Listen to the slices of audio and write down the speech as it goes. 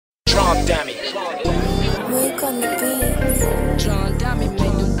Drumdummie. Wake on the beat. Drumdummie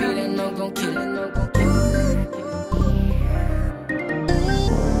make the beat and no gon' kill it.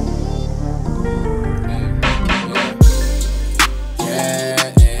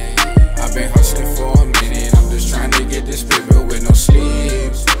 I've been hustling for a minute. I'm just trying to get this paper with no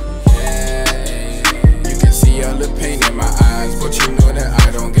sleeves. You can see all the pain in my eyes, but you know that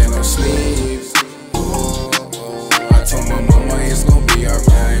I don't get no sleeves. I told my mama it's gonna be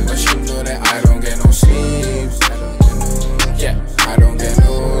alright, but you know that I don't get no sleeves. Yeah, I don't get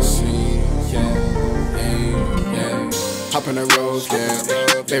no sleeves. Hop in the road,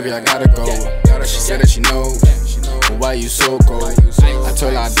 yeah. Baby, I gotta go. She said that she know. But why you so cold? I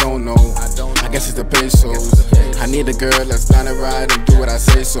told her I don't know. I guess it's the pesos. I need a girl that's down to ride and do what I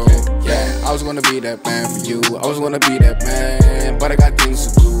say so. Yeah, I was gonna be that man for you. I was gonna be that man, but I got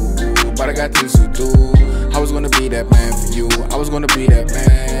things to do. But I got things to do. I was gonna be that man for you. I was gonna be that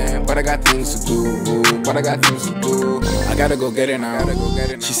man, but I got things to do. But I got things to do. I gotta go get it now.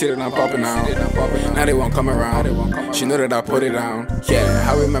 She said that I'm popping out. Now they won't come around. She knew that I put it down. Yeah,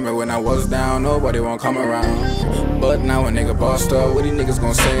 I remember when I was down, nobody won't come around. But now a nigga bossed up, what these niggas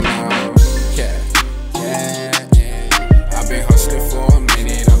gon' say now? I've been hustling for a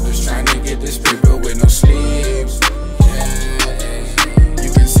minute. I'm just trying to get this paper with no sleeves.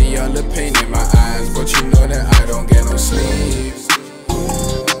 You can see all the pain in my eyes, but you know that I don't get no sleeves.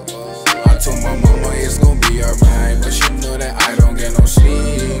 I told my mama it's gonna be alright, but you know that I don't get no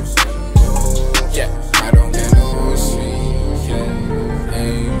sleeves. Yeah, I don't get no sleeves.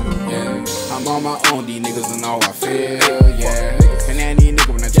 I'm on my own, these niggas know how I feel, yeah. And any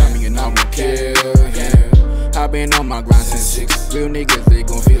nigga when I tell me you know I'm gon' kill, yeah. I been on my grind since 6. Real niggas, they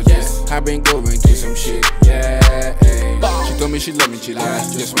gon' feel this. I been going through some shit, yeah. She told me she love me, she lied,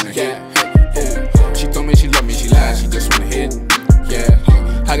 she just wanna hit. She told me she love me, she lied, she just wanna hit, yeah.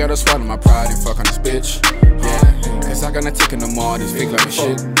 I gotta swallow my pride and fuck on this bitch, yeah. Cause I gotta take in the mall, this fake love me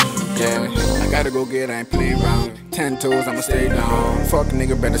shit, yeah. I gotta go get it, I ain't playing around. 10 toes, I'ma stay down. Fuck a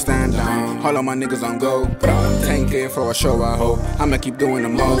nigga, better stand down. All of my niggas on go. 10K for a show, I hope. I'ma keep doing the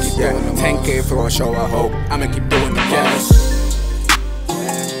most, yeah. 10K for a show, I hope. I'ma keep doing the most.